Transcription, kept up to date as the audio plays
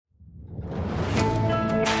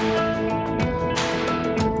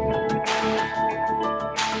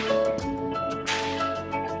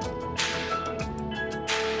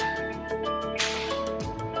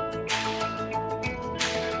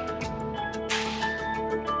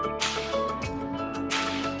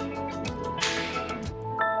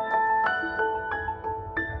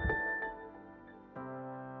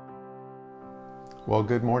Well,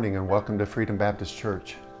 good morning and welcome to Freedom Baptist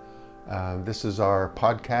Church. This is our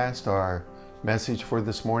podcast, our message for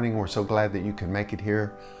this morning. We're so glad that you can make it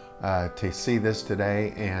here to see this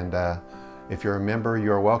today. And if you're a member,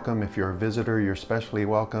 you're welcome. If you're a visitor, you're especially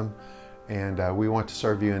welcome. And we want to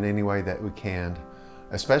serve you in any way that we can.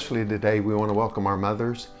 Especially today, we want to welcome our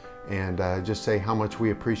mothers and just say how much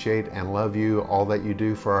we appreciate and love you, all that you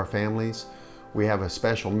do for our families. We have a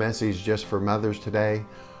special message just for mothers today.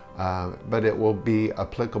 But it will be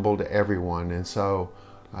applicable to everyone. And so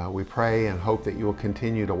we pray and hope that you will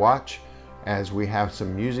continue to watch as we have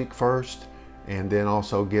some music first and then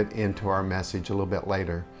also get into our message a little bit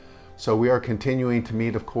later. So we are continuing to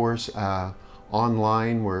meet, of course,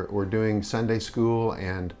 online. We're doing Sunday school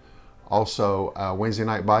and also Wednesday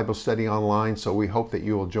night Bible study online. So we hope that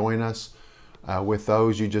you will join us with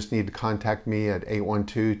those. You just need to contact me at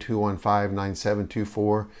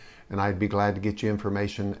 812-215-9724. And I'd be glad to get you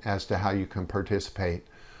information as to how you can participate.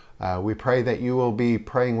 We pray that you will be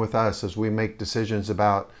praying with us as we make decisions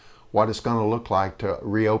about what it's going to look like to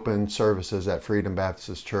reopen services at Freedom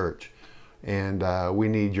Baptist Church. And we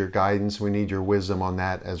need your guidance, we need your wisdom on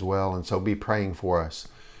that as well. And so be praying for us.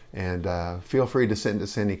 And feel free to send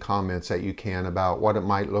us any comments that you can about what it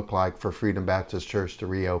might look like for Freedom Baptist Church to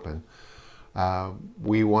reopen.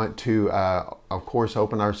 We want to, of course,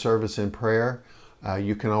 open our service in prayer.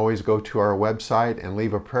 You can always go to our website and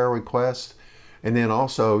leave a prayer request. And then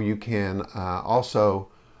also you can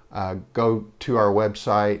go to our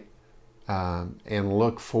website and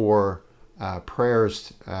look for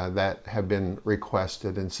prayers that have been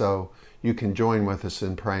requested. And so you can join with us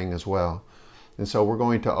in praying as well. And so we're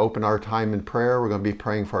going to open our time in prayer. We're going to be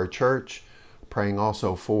praying for our church, praying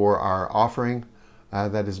also for our offering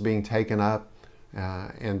that is being taken up.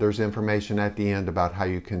 And there's information at the end about how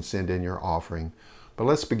you can send in your offering. But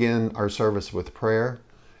let's begin our service with prayer,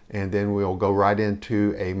 and then we'll go right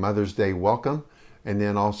into a Mother's Day welcome, and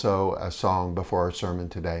then also a song before our sermon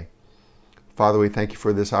today. Father, we thank you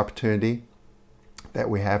for this opportunity that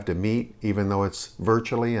we have to meet, even though it's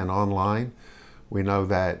virtually and online. We know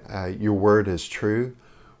that your word is true.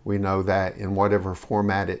 We know that in whatever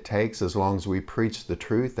format it takes, as long as we preach the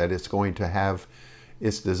truth, that it's going to have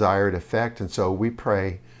its desired effect. And so we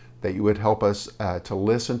pray that you would help us to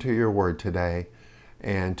listen to your word today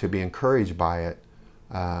and to be encouraged by it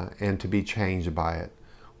and to be changed by it.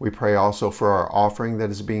 We pray also for our offering that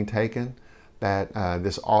is being taken, that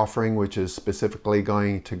this offering, which is specifically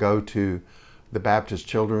going to go to the Baptist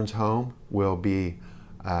Children's Home, will be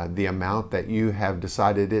the amount that you have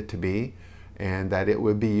decided it to be, and that it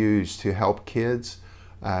would be used to help kids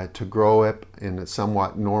to grow up in a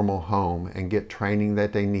somewhat normal home and get training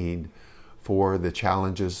that they need for the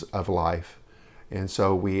challenges of life. And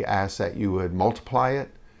so we ask that you would multiply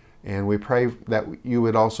it, and we pray that you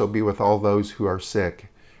would also be with all those who are sick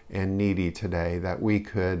and needy today, that we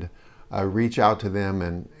could reach out to them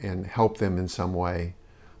and help them in some way.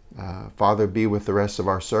 Father, be with the rest of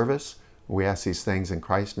our service. We ask these things in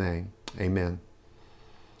Christ's name. Amen.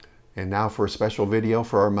 And now for a special video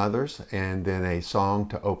for our mothers, and then a song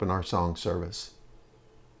to open our song service.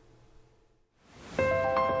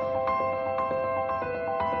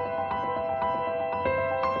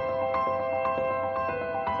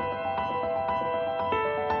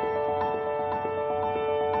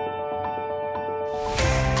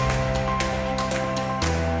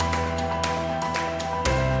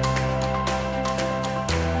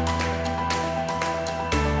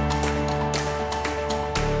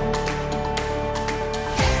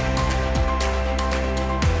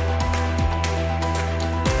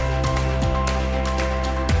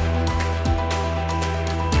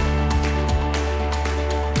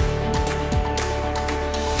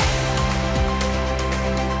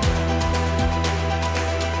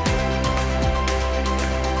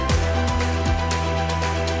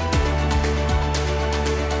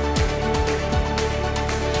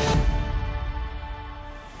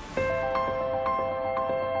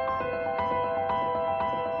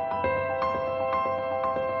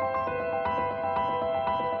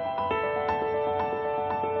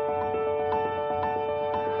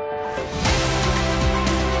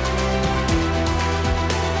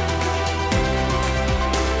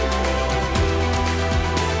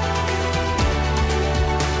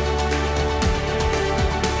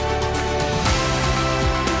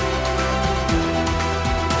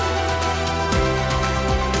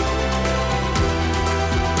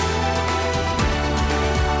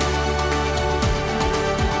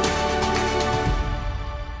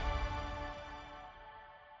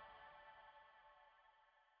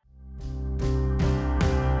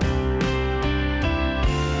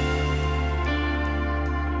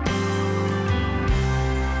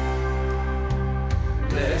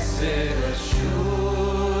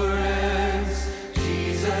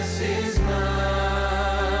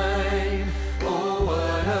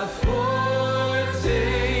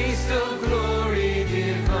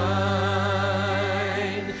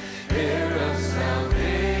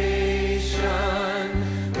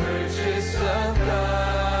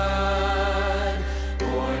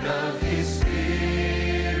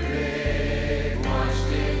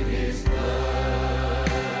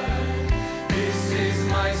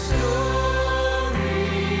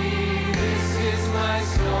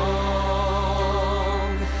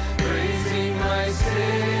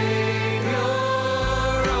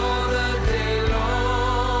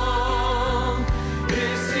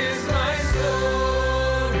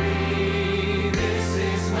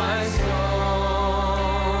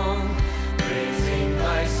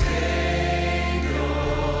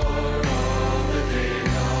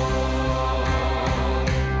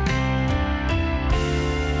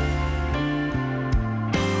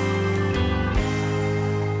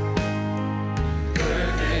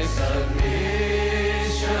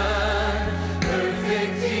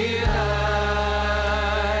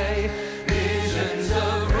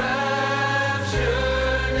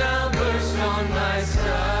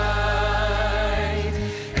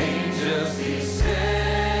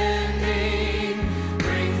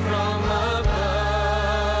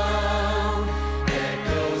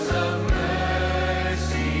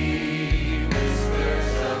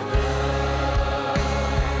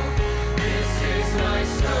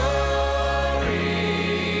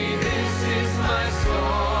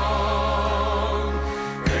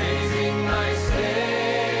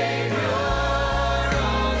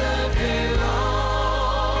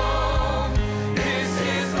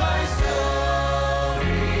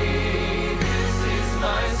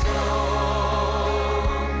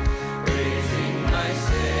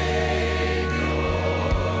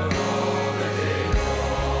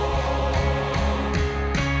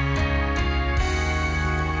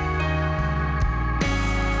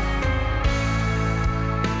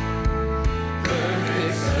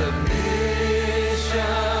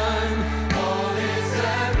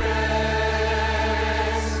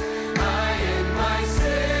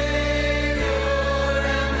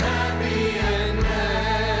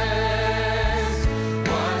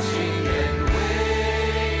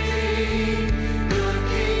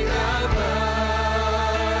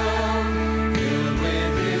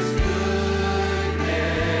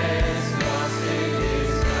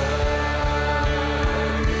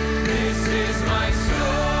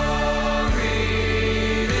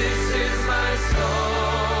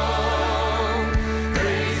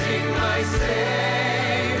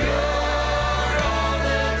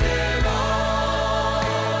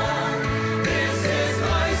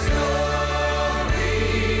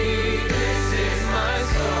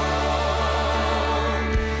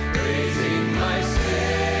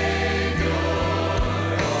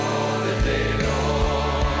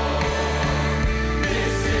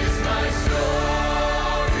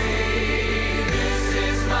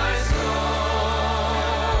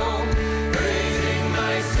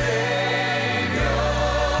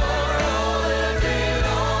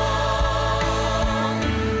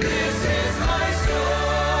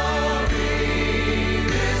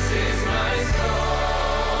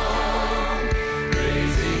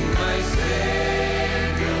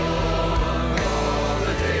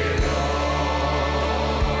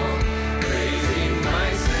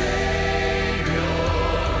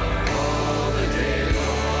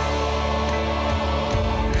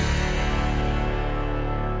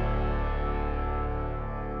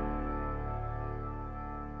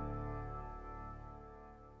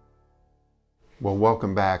 Well,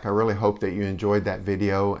 welcome back. I really hope that you enjoyed that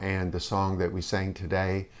video and the song that we sang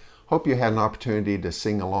today. Hope you had an opportunity to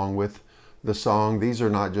sing along with the song. These are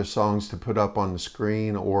not just songs to put up on the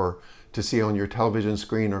screen or to see on your television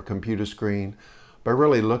screen or computer screen, but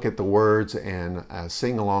really look at the words and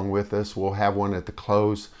sing along with us. We'll have one at the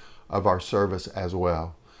close of our service as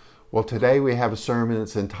well. Well, today we have a sermon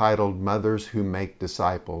that's entitled Mothers Who Make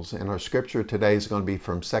Disciples, and our scripture today is going to be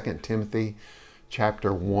from 2 Timothy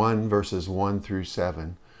chapter 1, verses 1 through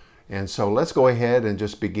 7. And so let's go ahead and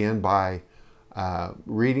just begin by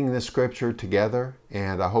reading this scripture together.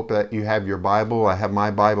 And I hope that you have your Bible. I have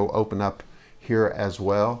my Bible open up here as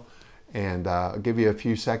well. And I'll give you a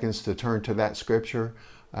few seconds to turn to that scripture.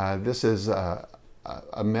 This is a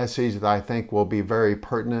message that I think will be very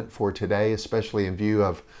pertinent for today, especially in view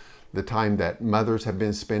of the time that mothers have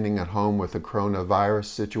been spending at home with the coronavirus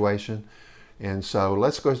situation. And so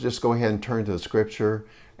let's just go ahead and turn to the scripture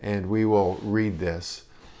and we will read this.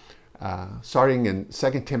 Starting in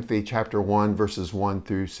 2 Timothy chapter 1, verses 1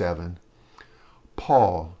 through 7.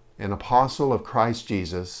 Paul, an apostle of Christ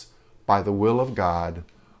Jesus, by the will of God,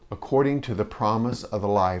 according to the promise of the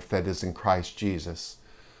life that is in Christ Jesus.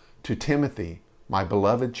 To Timothy, my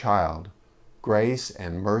beloved child, grace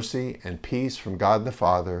and mercy and peace from God the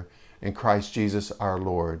Father and Christ Jesus our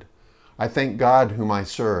Lord. I thank God whom I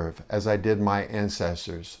serve, as I did my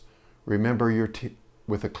ancestors. Remember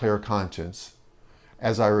with a clear conscience.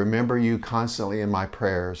 As I remember you constantly in my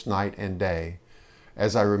prayers, night and day.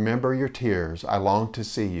 As I remember your tears, I long to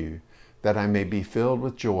see you, that I may be filled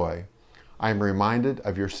with joy. I am reminded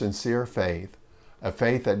of your sincere faith, a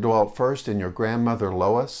faith that dwelt first in your grandmother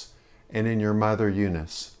Lois and in your mother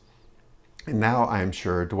Eunice, and now I am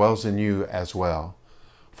sure dwells in you as well.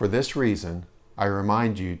 For this reason, I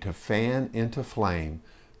remind you to fan into flame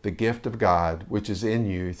the gift of God which is in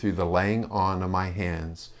you through the laying on of my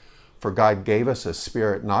hands. For God gave us a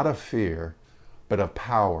spirit not of fear, but of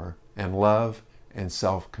power and love and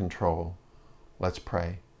self-control. Let's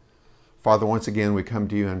pray. Father, once again we come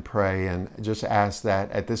to you and pray and just ask that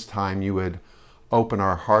at this time you would open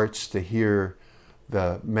our hearts to hear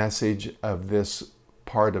the message of this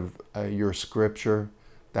part of your scripture,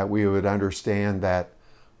 that we would understand that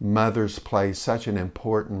mothers play such an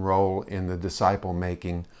important role in the disciple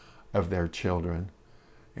making of their children.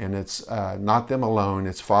 And it's not them alone,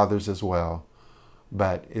 it's fathers as well,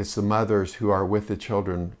 but it's the mothers who are with the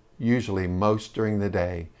children usually most during the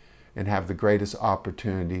day and have the greatest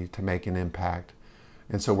opportunity to make an impact.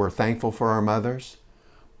 And so we're thankful for our mothers,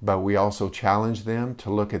 but we also challenge them to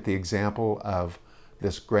look at the example of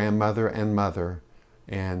this grandmother and mother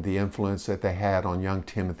and the influence that they had on young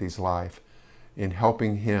Timothy's life in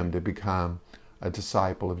helping him to become a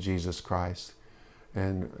disciple of Jesus Christ.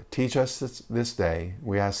 And teach us this day.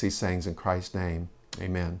 We ask these things in Christ's name.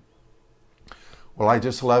 Amen. Well, I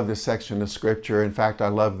just love this section of scripture. In fact, I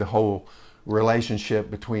love the whole relationship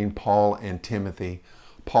between Paul and Timothy.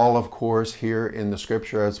 Paul, of course, here in the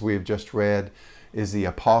scripture, as we've just read, is the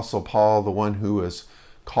Apostle Paul, the one who was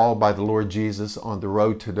called by the Lord Jesus on the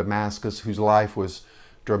road to Damascus, whose life was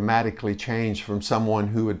dramatically changed from someone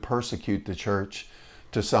who would persecute the church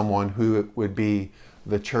to someone who would be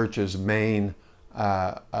the church's main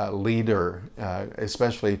leader,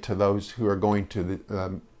 especially to those who are going to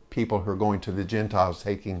the people who are going to the Gentiles,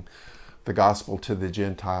 taking the gospel to the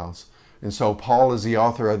Gentiles. And so Paul is the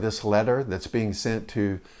author of this letter that's being sent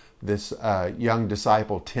to this young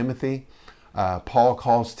disciple, Timothy. Paul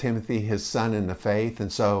calls Timothy his son in the faith,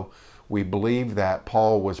 and so we believe that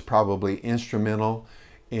Paul was probably instrumental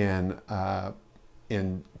in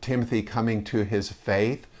Timothy coming to his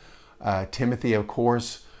faith. Timothy, of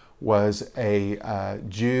course, was a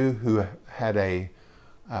Jew who had a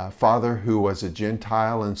father who was a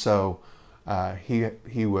Gentile, and so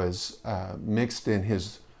he was mixed in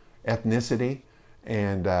his ethnicity,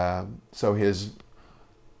 and so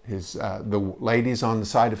the ladies on the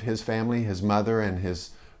side of his family, his mother and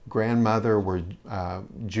his grandmother, were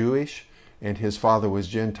Jewish, and his father was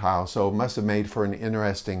Gentile. So it must have made for an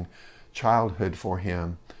interesting childhood for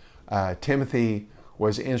him. Timothy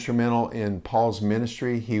was instrumental in Paul's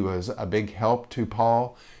ministry. He was a big help to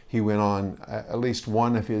Paul. He went on at least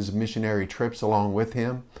one of his missionary trips along with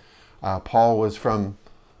him. Timothy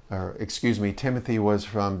was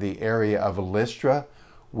from the area of Lystra,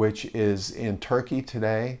 which is in Turkey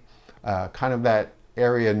today, kind of that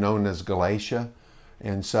area known as Galatia.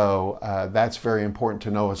 And so that's very important to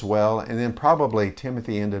know as well. And then probably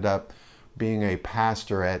Timothy ended up being a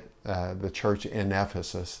pastor at the church in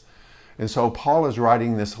Ephesus. And so Paul is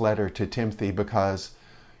writing this letter to Timothy because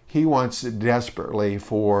he wants desperately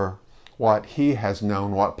for what he has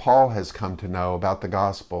known, what Paul has come to know about the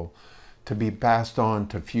gospel, to be passed on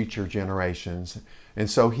to future generations. And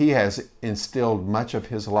so he has instilled much of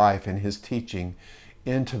his life and his teaching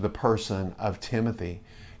into the person of Timothy.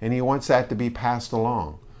 And he wants that to be passed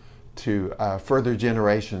along to further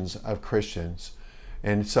generations of Christians.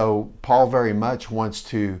 And so Paul very much wants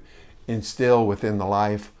to instill within the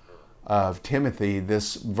life of Timothy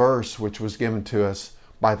this verse which was given to us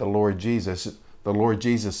by the Lord Jesus. The Lord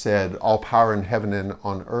Jesus said, "All power in heaven and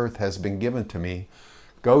on earth has been given to me.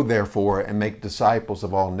 Go therefore and make disciples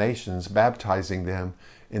of all nations, baptizing them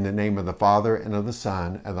in the name of the Father and of the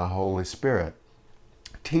Son and the Holy Spirit,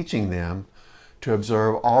 teaching them to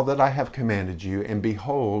observe all that I have commanded you, and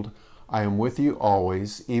behold, I am with you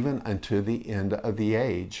always, even unto the end of the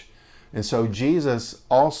age." And so Jesus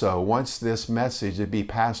also wants this message to be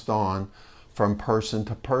passed on from person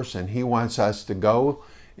to person. He wants us to go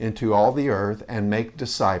into all the earth and make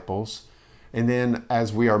disciples. And then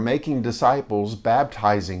as we are making disciples,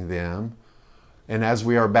 baptizing them, and as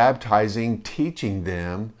we are baptizing, teaching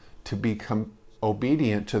them to become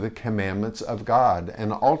obedient to the commandments of God.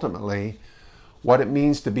 And ultimately, what it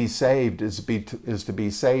means to be saved is to be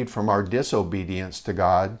saved from our disobedience to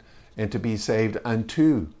God and to be saved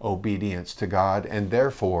unto obedience to God, and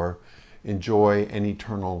therefore enjoy an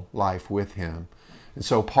eternal life with Him. And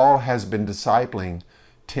so Paul has been discipling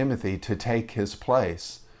Timothy to take his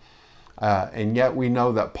place. And yet we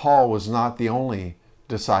know that Paul was not the only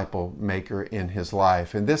disciple maker in his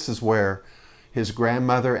life. And this is where his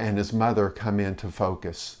grandmother and his mother come into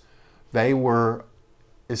focus. They were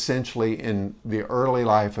essentially in the early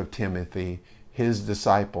life of Timothy, his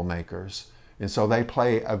disciple makers. And so they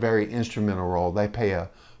play a very instrumental role. They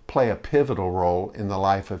play a pivotal role in the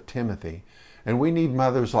life of Timothy. And we need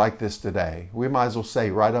mothers like this today. We might as well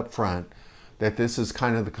say right up front that this is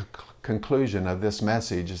kind of the conclusion of this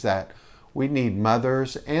message, is that we need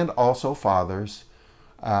mothers and also fathers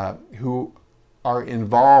who are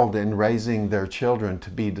involved in raising their children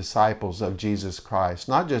to be disciples of Jesus Christ.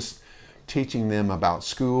 Not just teaching them about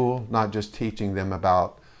school, not just teaching them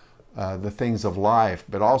about the things of life,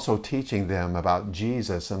 but also teaching them about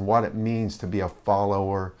Jesus and what it means to be a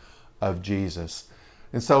follower of Jesus.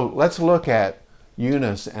 And so let's look at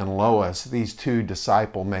Eunice and Lois, these two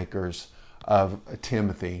disciple makers of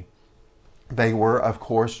Timothy. They were, of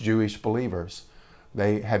course, Jewish believers.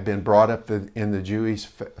 They had been brought up in the Jewish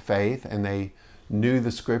faith, and they knew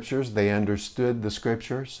the scriptures. They understood the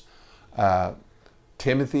scriptures.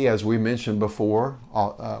 Timothy, as we mentioned before,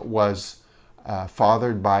 was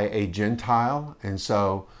fathered by a Gentile. And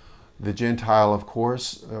so the Gentile, of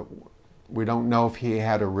course, we don't know if he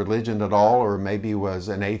had a religion at all, or maybe was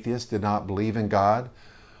an atheist, did not believe in God.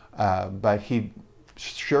 But he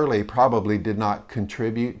surely probably did not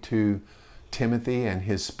contribute to Timothy and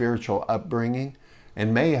his spiritual upbringing,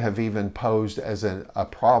 and may have even posed as a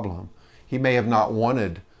problem. He may have not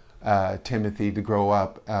wanted Timothy to grow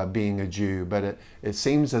up being a Jew, but it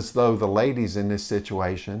seems as though the ladies in this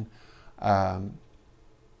situation won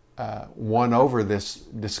over this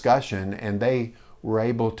discussion, and they were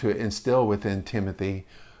able to instill within Timothy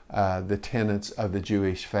the tenets of the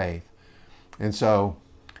Jewish faith. And so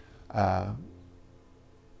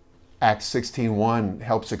Acts 16:1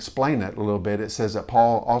 helps explain it a little bit. It says that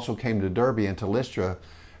Paul also came to Derbe and to Lystra,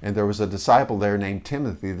 and there was a disciple there named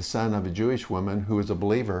Timothy, the son of a Jewish woman who was a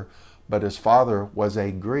believer, but his father was a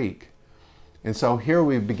Greek. And so here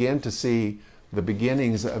we begin to see the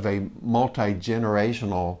beginnings of a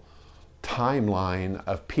multi-generational timeline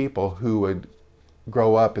of people who would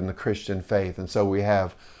grow up in the Christian faith. And so we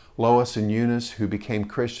have Lois and Eunice who became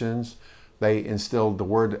Christians. They instilled the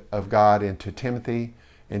Word of God into Timothy,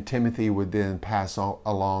 and Timothy would then pass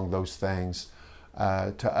along those things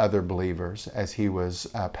to other believers as he was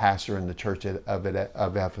pastor in the church of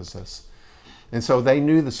Ephesus. And so they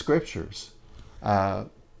knew the scriptures.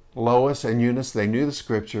 Lois and Eunice, they knew the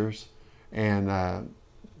scriptures, and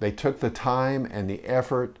they took the time and the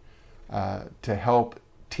effort to help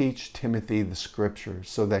teach Timothy the scriptures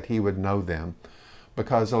so that he would know them.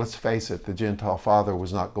 Because let's face it, the Gentile father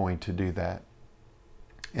was not going to do that.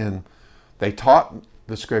 And they taught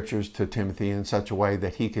the scriptures to Timothy in such a way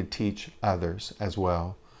that he could teach others as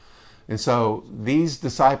well. And so these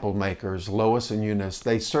disciple makers, Lois and Eunice,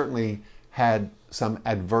 they certainly had some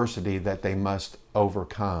adversity that they must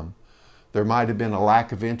overcome. There might have been a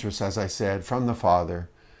lack of interest, as I said, from the father.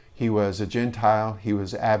 He was a Gentile. He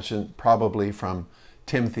was absent probably from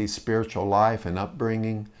Timothy's spiritual life and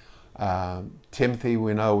upbringing. Timothy,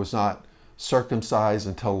 we know, was not circumcised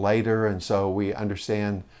until later, and so we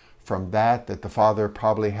understand from that the father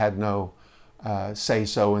probably had no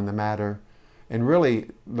say-so in the matter. And really,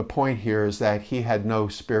 the point here is that he had no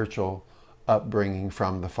spiritual upbringing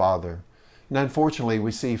from the father. And unfortunately,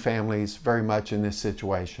 we see families very much in this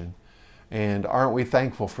situation. And aren't we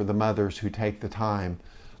thankful for the mothers who take the time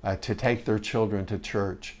to take their children to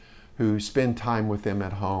church, who spend time with them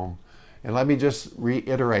at home? And let me just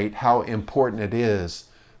reiterate how important it is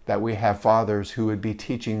that we have fathers who would be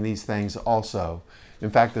teaching these things also. In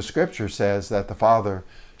fact, the scripture says that the father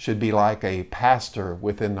should be like a pastor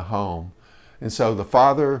within the home. And so the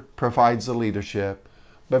father provides the leadership,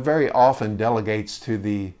 but very often delegates to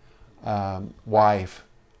the wife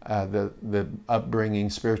the upbringing,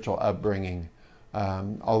 spiritual upbringing,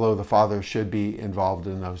 although the father should be involved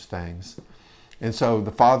in those things. And so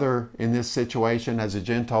the father in this situation as a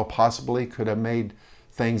Gentile possibly could have made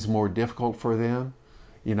things more difficult for them.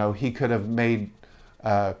 You know, he could have made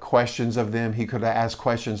questions of them. He could have asked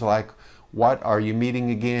questions like, what, are you meeting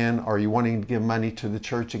again? Are you wanting to give money to the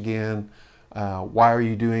church again? Why are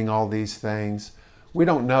you doing all these things? We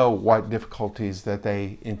don't know what difficulties that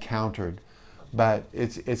they encountered, but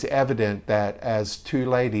it's evident that as two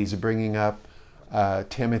ladies bringing up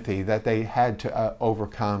Timothy, that they had to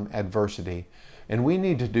overcome adversity. And we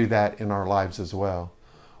need to do that in our lives as well.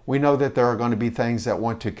 We know that there are going to be things that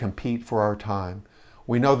want to compete for our time.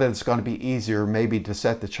 We know that it's going to be easier maybe to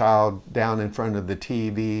set the child down in front of the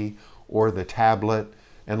TV or the tablet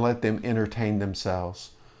and let them entertain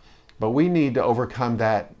themselves. But we need to overcome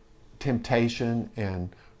that temptation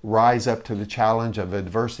and rise up to the challenge of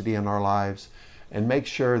adversity in our lives and make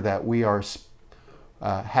sure that we are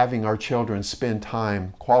having our children spend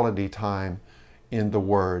time, quality time in the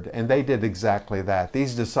Word. And they did exactly that.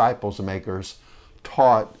 These disciples makers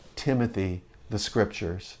taught Timothy the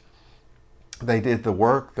Scriptures. They did the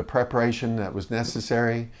work, the preparation that was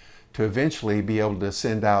necessary to eventually be able to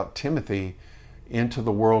send out Timothy into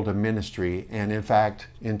the world of ministry and, in fact,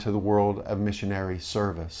 into the world of missionary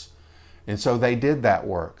service. And so they did that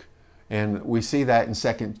work. And we see that in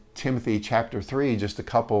 2 Timothy chapter 3, just a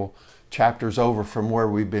couple chapters over from where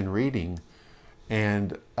we've been reading.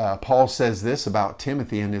 And Paul says this about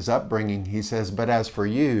Timothy and his upbringing. He says, "But as for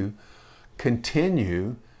you,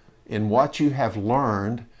 continue in what you have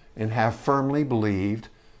learned and have firmly believed,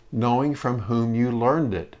 knowing from whom you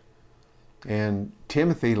learned it." And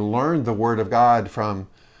Timothy learned the Word of God from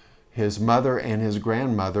his mother and his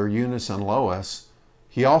grandmother, Eunice and Lois.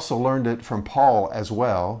 He also learned it from Paul as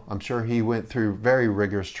well. I'm sure he went through very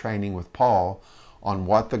rigorous training with Paul on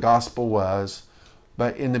what the gospel was.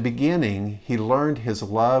 But in the beginning, he learned his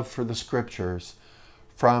love for the Scriptures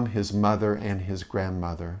from his mother and his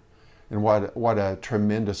grandmother. And what a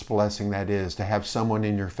tremendous blessing that is to have someone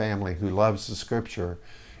in your family who loves the Scripture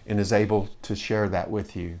and is able to share that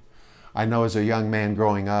with you. I know as a young man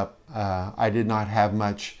growing up, I did not have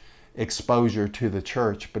much exposure to the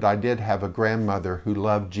church, but I did have a grandmother who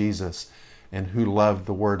loved Jesus and who loved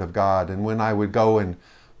the Word of God. And when I would go and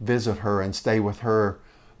visit her and stay with her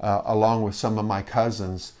along with some of my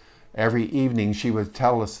cousins, every evening she would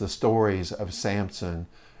tell us the stories of Samson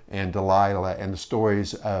and Delilah and the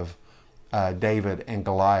stories of David and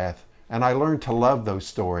Goliath. And I learned to love those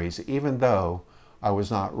stories, even though I was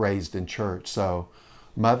not raised in church. So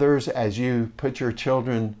mothers, as you put your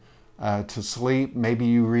children to sleep, maybe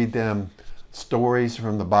you read them stories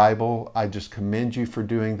from the Bible. I just commend you for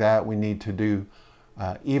doing that. We need to do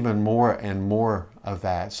even more and more of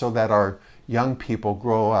that so that our young people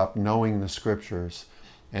grow up knowing the Scriptures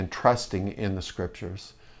and trusting in the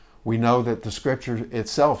Scriptures. We know that the Scripture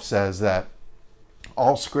itself says that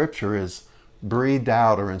all Scripture is breathed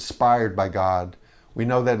out or inspired by God. We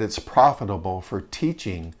know that it's profitable for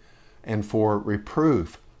teaching and for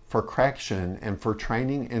reproof, for correction, and for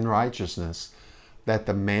training in righteousness, that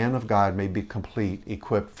the man of God may be complete,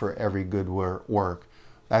 equipped for every good work.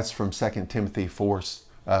 That's from 2 Timothy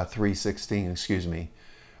 3:16,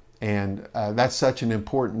 And that's such an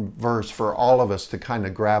important verse for all of us to kind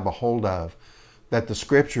of grab a hold of, that the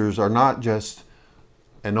Scriptures are not just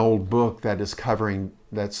an old book that's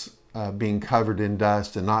being covered in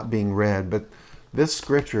dust and not being read, but this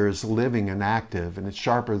Scripture is living and active, and it's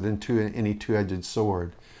sharper than any two-edged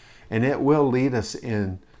sword. And it will lead us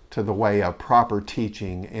into the way of proper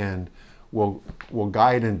teaching and will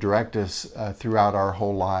guide and direct us throughout our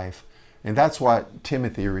whole life. And that's what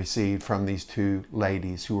Timothy received from these two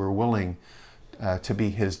ladies who were willing to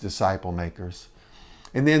be his disciple makers.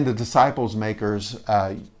 And then the disciples makers,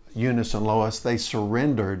 Eunice and Lois, they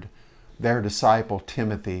surrendered their disciple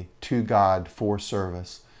Timothy to God for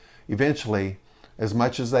service. Eventually, as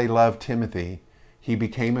much as they loved Timothy, he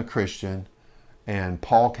became a Christian, and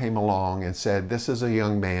Paul came along and said, "This is a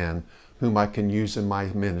young man whom I can use in my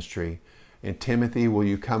ministry. And Timothy, will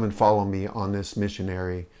you come and follow me on this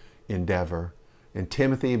missionary endeavor?" And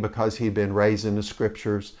Timothy, because he'd been raised in the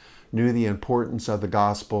Scriptures, knew the importance of the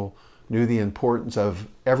gospel, knew the importance of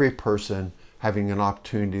every person having an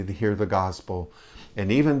opportunity to hear the gospel.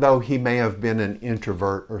 And even though he may have been an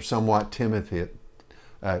introvert or somewhat timid,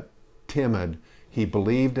 he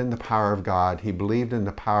believed in the power of God. He believed in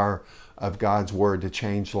the power of God's word to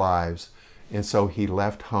change lives. And so he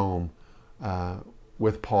left home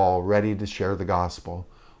with Paul, ready to share the gospel,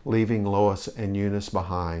 leaving Lois and Eunice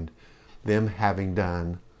behind, them having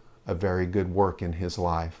done a very good work in his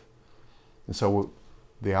life. And so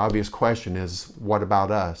the obvious question is, what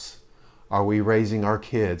about us? Are we raising our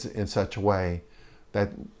kids in such a way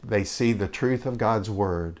that they see the truth of God's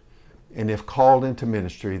word, and if called into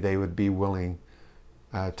ministry, they would be willing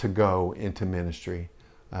to go into ministry?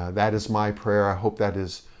 That is my prayer. I hope that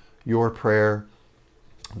is your prayer.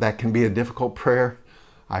 That can be a difficult prayer.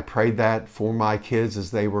 I prayed that for my kids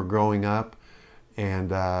as they were growing up.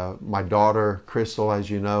 And my daughter, Crystal, as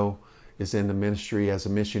you know, is in the ministry as a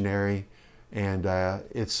missionary. And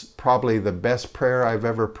it's probably the best prayer I've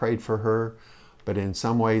ever prayed for her. But in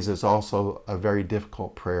some ways, it's also a very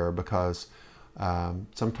difficult prayer because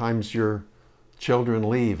sometimes your children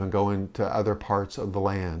leave and go into other parts of the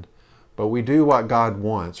land. But we do what God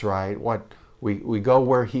wants, right? We go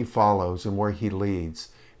where He follows and where He leads.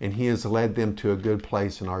 And He has led them to a good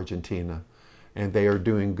place in Argentina. And they are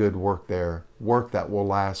doing good work there, work that will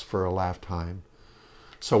last for a lifetime.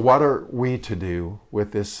 So what are we to do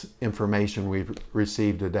with this information we've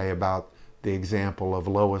received today about the example of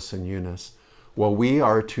Lois and Eunice? Well, we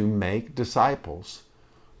are to make disciples.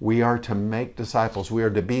 We are to make disciples. We are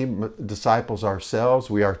to be disciples ourselves.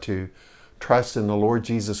 We are to trust in the Lord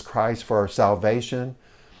Jesus Christ for our salvation.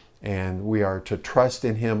 And we are to trust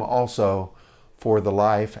in Him also for the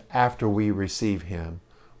life after we receive Him.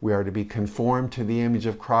 We are to be conformed to the image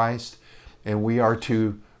of Christ, and we are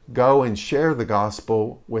to go and share the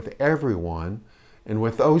gospel with everyone. And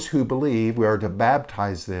with those who believe, we are to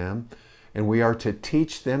baptize them, and we are to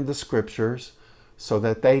teach them the scriptures so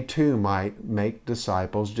that they too might make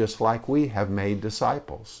disciples just like we have made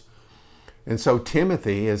disciples. And so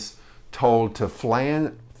Timothy is told to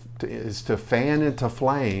fan into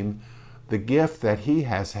flame the gift that he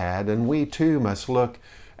has had, and we too must look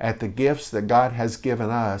at the gifts that God has given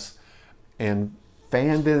us and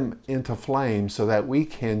fan them into flame so that we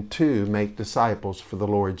can too make disciples for the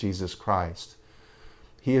Lord Jesus Christ.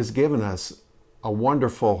 He has given us a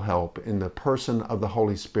wonderful help in the person of the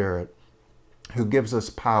Holy Spirit, who gives us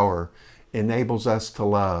power, enables us to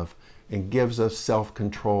love, and gives us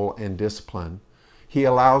self-control and discipline. He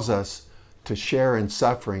allows us to share in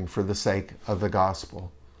suffering for the sake of the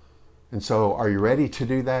gospel. And so, are you ready to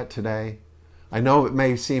do that today? I know it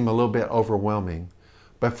may seem a little bit overwhelming,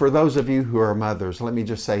 but for those of you who are mothers, let me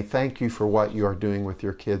just say thank you for what you are doing with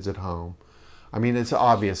your kids at home. I mean, it's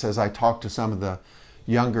obvious as I talk to some of the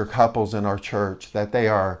younger couples in our church that they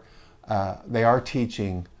are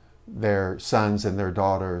teaching their sons and their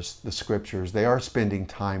daughters the scriptures. They are spending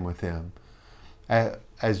time with them.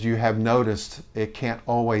 As you have noticed, it can't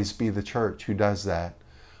always be the church who does that.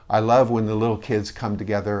 I love when the little kids come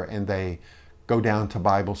together and they go down to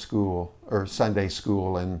Bible school or Sunday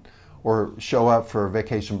school or show up for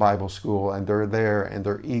vacation Bible school, and they're there and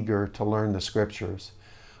they're eager to learn the scriptures.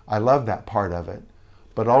 I love that part of it.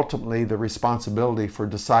 But ultimately, the responsibility for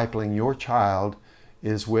discipling your child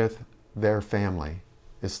is with their family.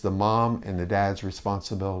 It's the mom and the dad's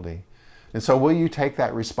responsibility. And so will you take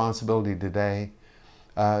that responsibility today?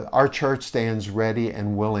 Our church stands ready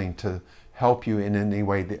and willing to help you in any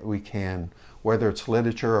way that we can, whether it's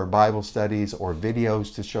literature or Bible studies or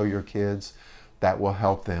videos to show your kids that will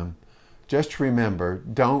help them. Just remember,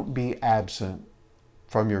 don't be absent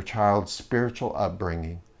from your child's spiritual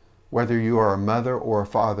upbringing. Whether you are a mother or a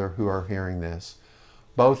father who are hearing this,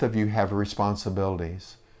 both of you have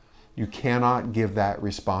responsibilities. You cannot give that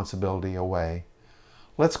responsibility away.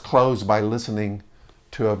 Let's close by listening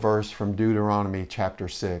to a verse from Deuteronomy chapter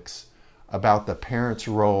 6 about the parent's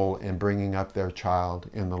role in bringing up their child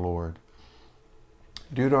in the Lord.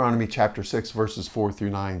 Deuteronomy chapter 6 verses 4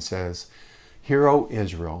 through 9 says, "Hear, O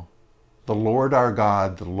Israel, the Lord our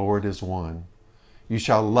God, the Lord is one. You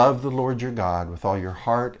shall love the Lord your God with all your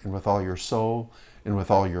heart and with all your soul and with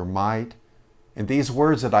all your might. And these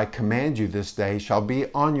words that I command you this day shall be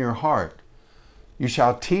on your heart. You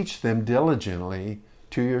shall teach them diligently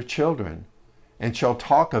to your children, and shall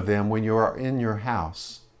talk of them when you are in your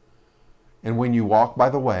house, and when you walk by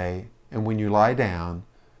the way, and when you lie down,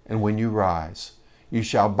 and when you rise. You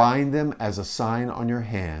shall bind them as a sign on your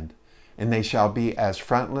hand, and they shall be as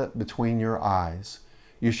frontlet between your eyes.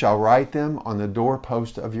 You shall write them on the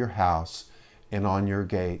doorpost of your house and on your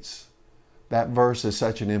gates." That verse is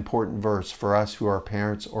such an important verse for us who are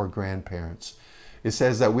parents or grandparents. It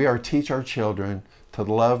says that we are to teach our children to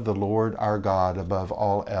love the Lord our God above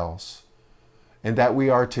all else. And that we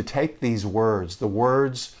are to take these words, the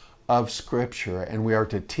words of Scripture, and we are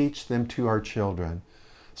to teach them to our children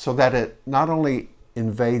so that it not only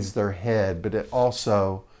invades their head, but it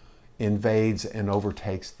also invades and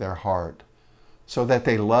overtakes their heart, so that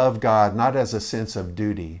they love God not as a sense of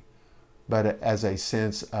duty, but as a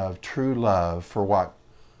sense of true love for what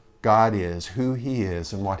God is, who He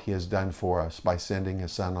is, and what He has done for us by sending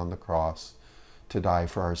His Son on the cross to die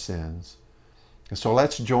for our sins. And so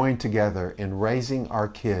let's join together in raising our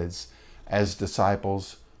kids as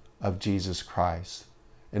disciples of Jesus Christ.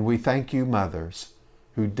 And we thank you, mothers,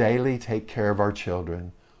 who daily take care of our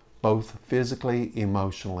children, both physically,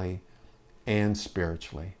 emotionally, and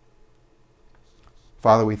spiritually.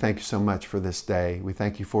 Father, we thank you so much for this day. We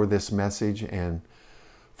thank you for this message and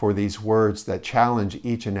for these words that challenge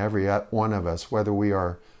each and every one of us, whether we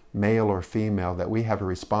are male or female, that we have a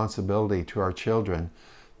responsibility to our children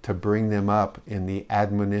to bring them up in the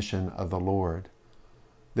admonition of the Lord.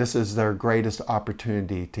 This is their greatest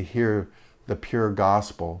opportunity to hear the pure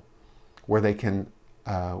gospel, where they can,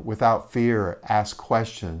 without fear, ask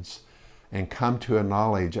questions and come to a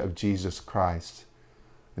knowledge of Jesus Christ.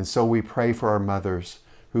 And so we pray for our mothers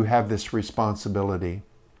who have this responsibility.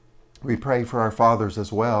 We pray for our fathers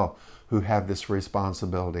as well who have this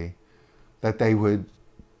responsibility, that they would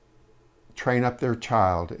train up their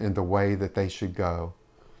child in the way that they should go.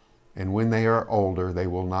 And when they are older, they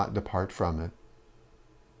will not depart from it.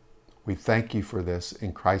 We thank you for this.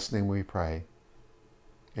 In Christ's name we pray.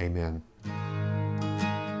 Amen.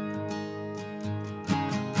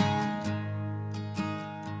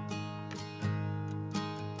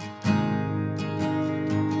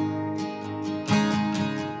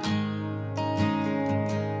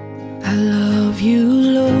 I love you,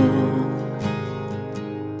 Lord.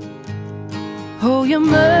 Oh, your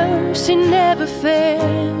mercy never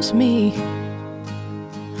fails me.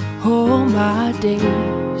 All my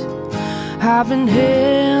days I've been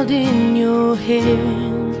held in your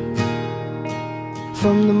hand.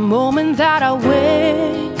 From the moment that I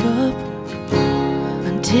wake up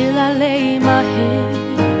until I lay my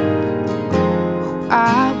head, oh,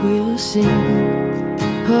 I will sing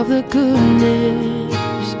of the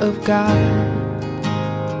goodness of God.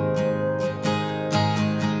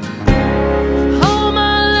 All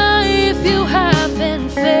my life you have been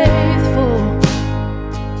faithful.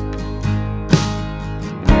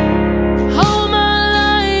 All my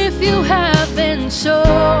life you have been so,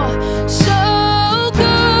 so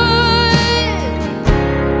good.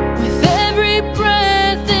 With every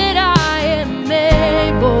breath that I am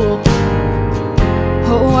able,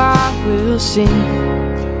 oh, I will sing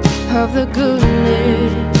of the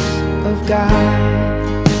goodness of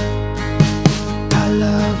God. I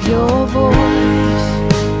love your voice.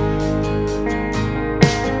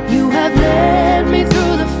 You have led me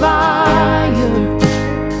through the fire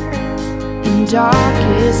in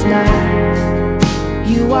darkest night.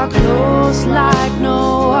 You are close like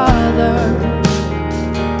no other.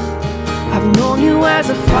 I've known you as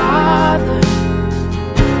a father.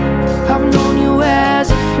 I've known you as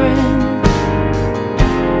a friend.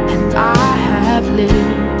 I have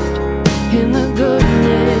lived in the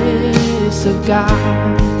goodness of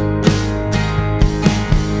God.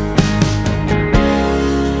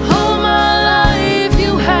 All my life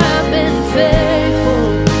you have been faithful.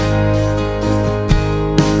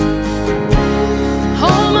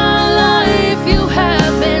 All my life you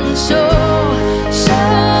have been so,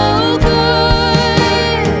 so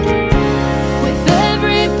good. With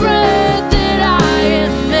every breath that I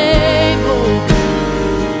am able,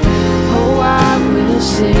 I will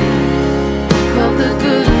sing of the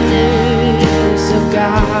goodness of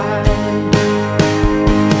God.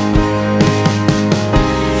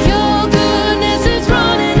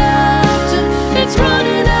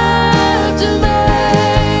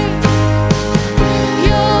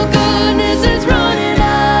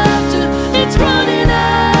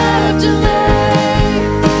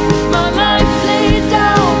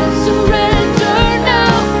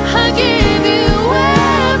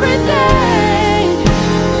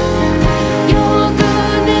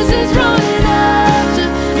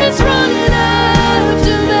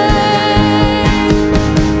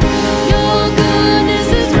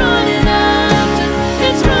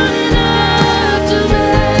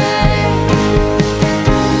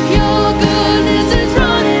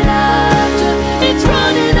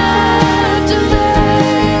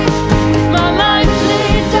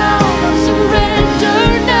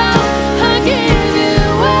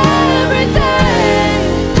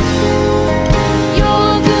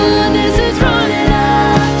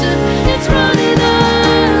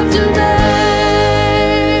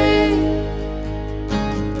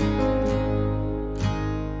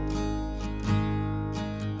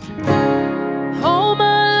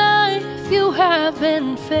 have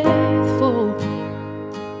been faithful.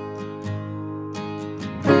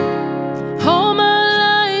 All my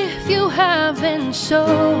life you have been so